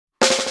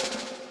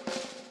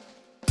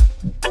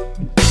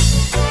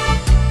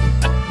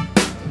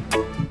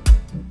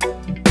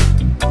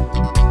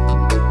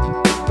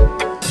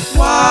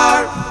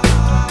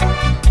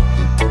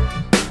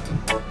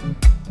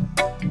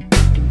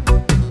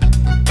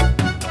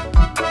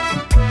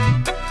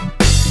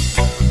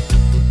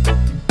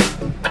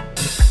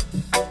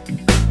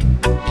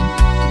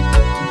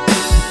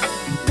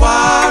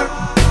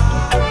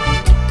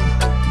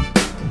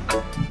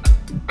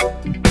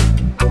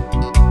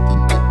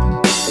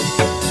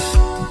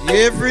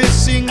Every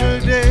single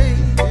day,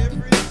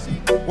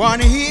 one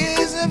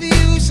hears of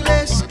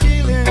useless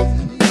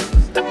killing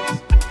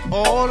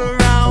all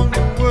around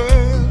the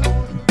world.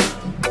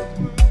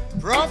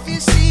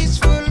 Prophecies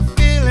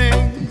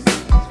fulfilling,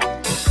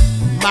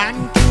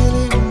 man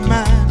killing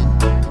man,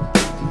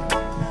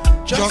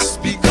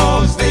 just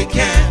because they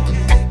can.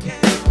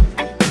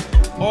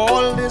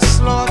 All this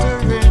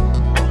slaughtering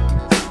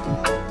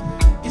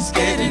is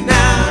getting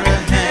out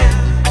of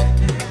hand.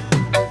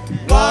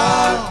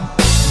 Wow.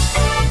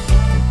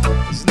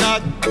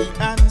 Not the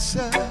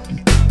answer.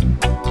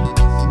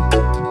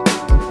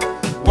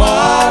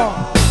 War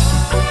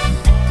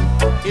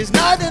is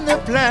not in the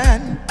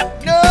plan.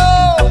 No.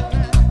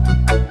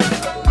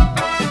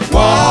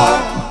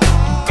 War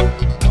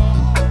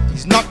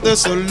is not the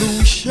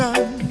solution.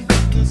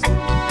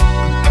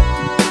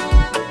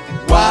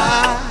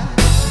 Why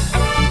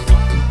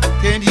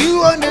can't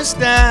you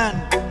understand?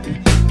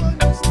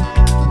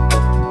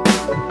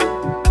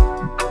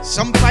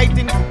 Some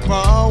fighting for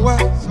power,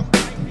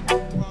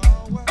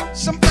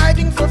 some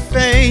fighting for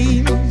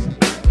fame,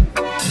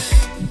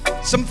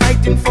 some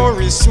fighting for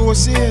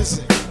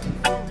resources.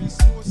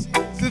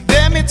 To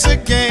them it's a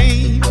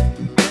game.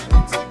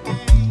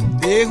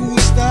 They who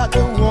start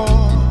the war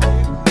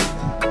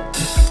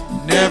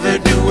never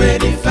do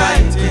any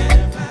fighting.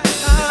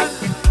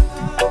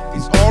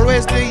 It's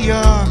always the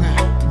young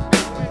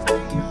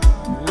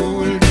who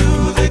will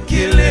do the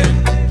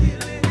killing.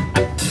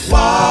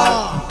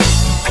 War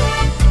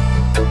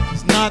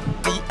is not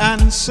the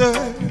answer.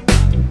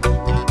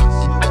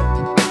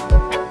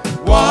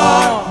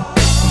 War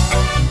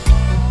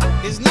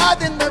is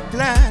not in the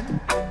plan.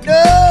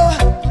 No,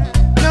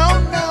 no,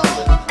 no.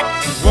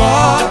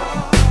 War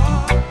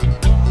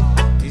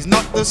is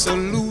not the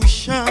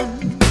solution.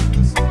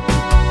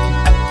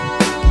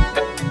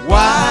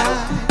 Why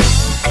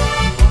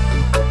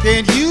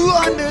can't you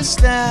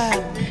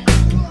understand?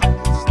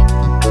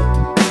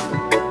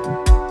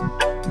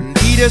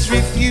 Leaders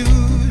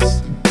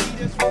refuse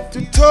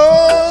to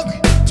talk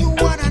to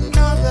one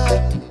another.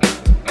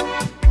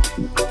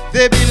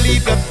 They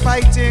believe that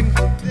fighting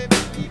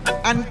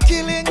and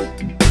killing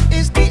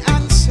is the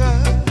answer.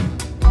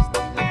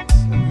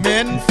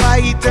 Men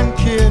fight and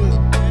kill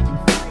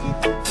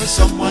for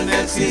someone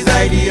else's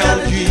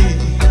ideology.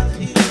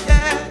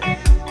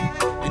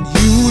 And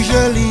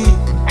usually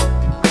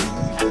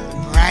the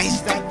price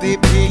that they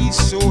pay is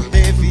so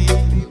heavy.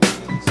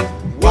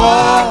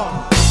 War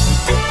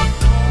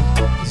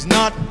is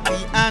not the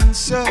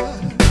answer.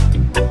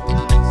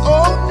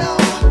 Oh no.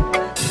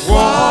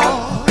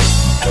 War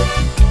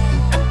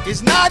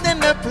is not in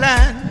the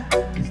plan.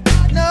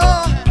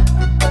 No.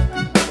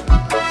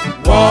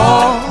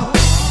 War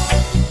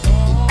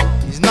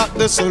is not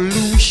the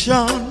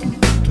solution.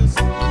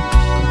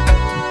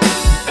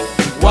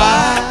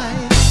 Why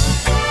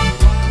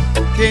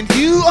can't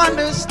you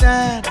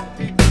understand?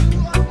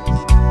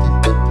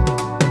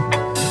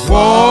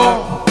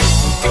 War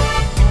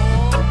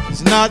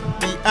is not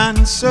the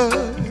answer.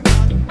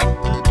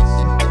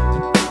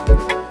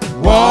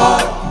 War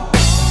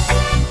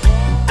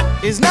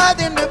is not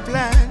in the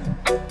plan.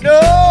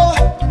 No,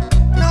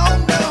 no,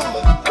 no.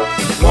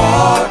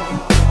 War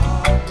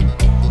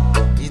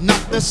is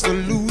not the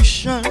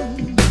solution.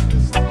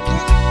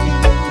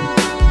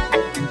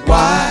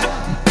 Why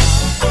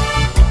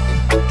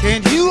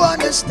can't you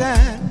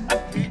understand?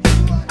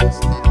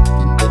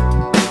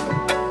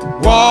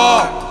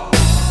 War